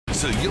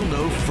so you'll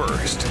know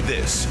first.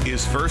 This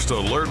is First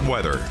Alert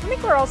Weather. I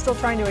think we're all still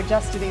trying to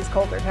adjust to these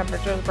colder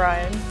temperatures,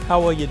 Brian.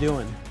 How are you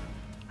doing?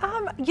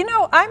 You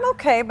know, I'm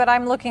okay, but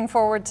I'm looking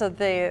forward to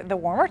the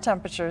warmer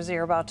temperatures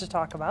you're about to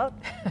talk about.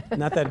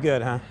 Not that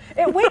good, huh?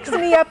 It wakes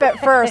me up at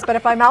first, but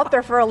if I'm out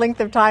there for a length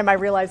of time, I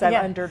realize I'm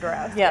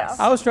underdressed. Yes.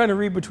 I was trying to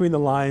read between the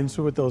lines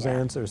with those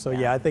answers. So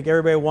yeah, I think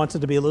everybody wants it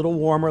to be a little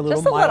warmer, a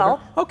little milder.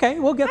 Little. Okay,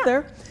 we'll get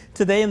there.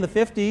 Today in the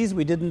 50s,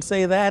 we didn't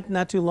say that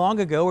not too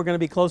long ago. We're going to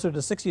be closer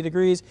to 60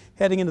 degrees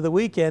heading into the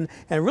weekend,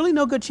 and really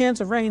no good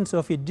chance of rain. So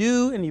if you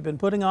do and you've been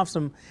putting off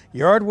some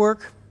yard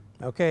work,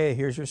 okay,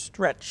 here's your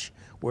stretch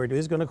where it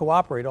is going to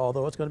cooperate,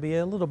 although it's going to be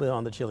a little bit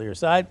on the chillier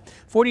side.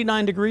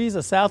 49 degrees,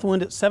 a south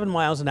wind at 7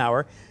 miles an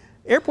hour.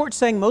 Airport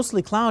saying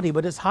mostly cloudy,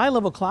 but it's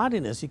high-level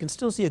cloudiness. You can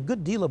still see a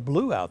good deal of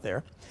blue out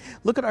there.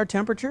 Look at our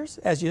temperatures,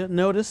 as you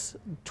notice,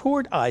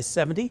 toward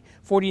I-70,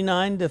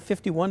 49 to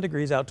 51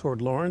 degrees out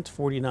toward Lawrence,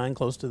 49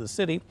 close to the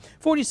city,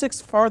 46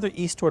 farther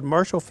east toward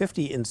Marshall,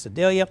 50 in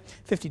Sedalia,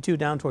 52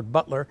 down toward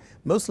Butler.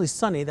 Mostly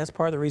sunny. That's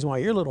part of the reason why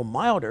you're a little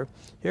milder.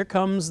 Here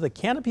comes the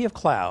canopy of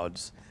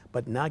clouds,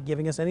 but not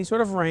giving us any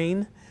sort of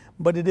rain,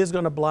 but it is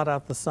going to blot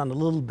out the sun a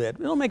little bit.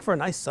 It'll make for a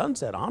nice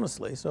sunset,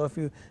 honestly. So if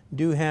you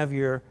do have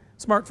your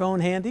smartphone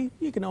handy,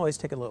 you can always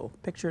take a little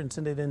picture and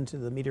send it in to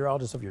the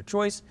meteorologist of your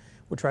choice.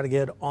 We'll try to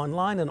get it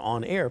online and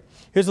on air.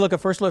 Here's a look at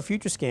First Alert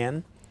Future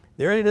Scan.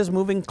 There it is,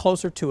 moving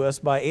closer to us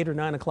by 8 or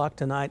 9 o'clock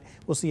tonight.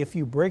 We'll see a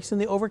few breaks in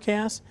the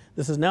overcast.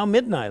 This is now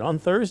midnight on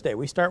Thursday.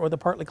 We start with a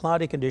partly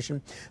cloudy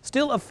condition.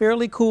 Still a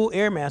fairly cool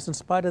air mass in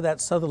spite of that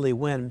southerly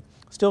wind.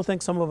 Still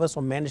think some of us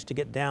will manage to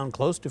get down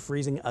close to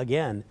freezing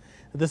again.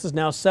 This is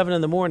now 7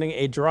 in the morning,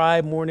 a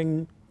dry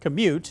morning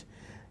commute.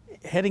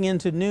 Heading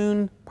into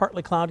noon,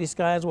 partly cloudy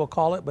skies we'll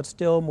call it, but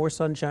still more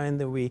sunshine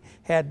than we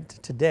had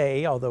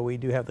today, although we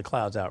do have the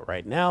clouds out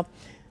right now.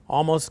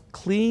 Almost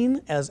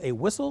clean as a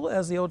whistle,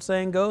 as the old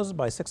saying goes,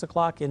 by 6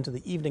 o'clock into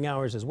the evening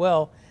hours as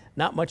well.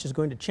 Not much is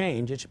going to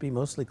change. It should be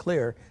mostly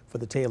clear for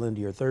the tail end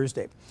of your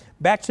Thursday.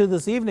 Back to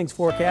this evening's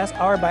forecast,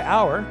 hour by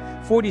hour.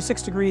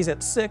 46 degrees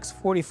at 6,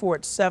 44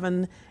 at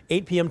 7,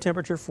 8 p.m.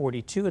 temperature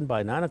 42, and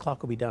by 9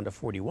 o'clock we'll be down to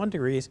 41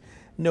 degrees.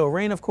 No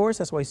rain, of course.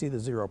 That's why you see the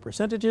 0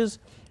 percentages,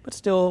 but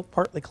still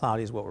partly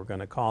cloudy is what we're going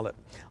to call it.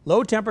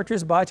 Low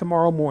temperatures by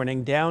tomorrow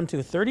morning down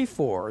to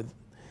 34,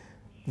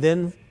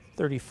 then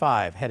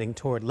 35 heading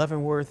toward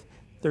Leavenworth.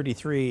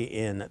 33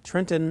 in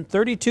Trenton,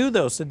 32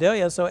 though,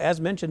 Sedalia. So as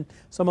mentioned,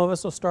 some of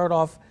us will start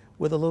off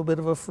with a little bit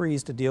of a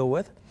freeze to deal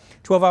with.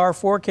 12-hour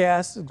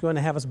forecast is going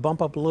to have us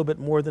bump up a little bit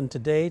more than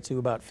today to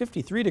about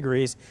 53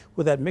 degrees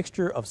with that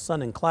mixture of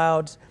sun and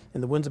clouds,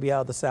 and the winds will be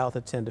out of the south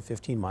at 10 to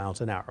 15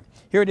 miles an hour.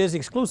 Here it is, the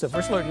exclusive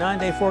First Alert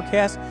 9-day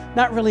forecast.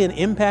 Not really an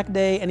impact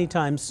day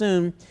anytime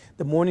soon.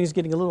 The morning is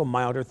getting a little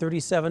milder,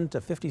 37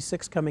 to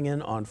 56 coming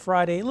in on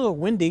Friday. A little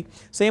windy,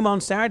 same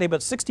on Saturday,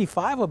 but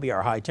 65 will be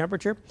our high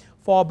temperature.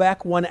 Fall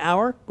back 1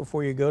 hour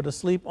before you go to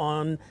sleep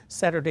on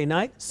Saturday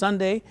night.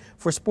 Sunday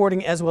for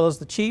Sporting as well as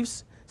the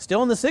Chiefs.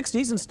 Still in the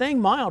 60s and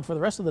staying mild for the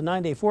rest of the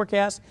 9-day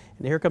forecast.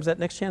 And here comes that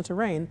next chance of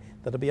rain.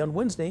 That'll be on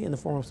Wednesday in the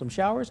form of some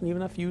showers and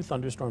even a few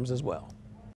thunderstorms as well.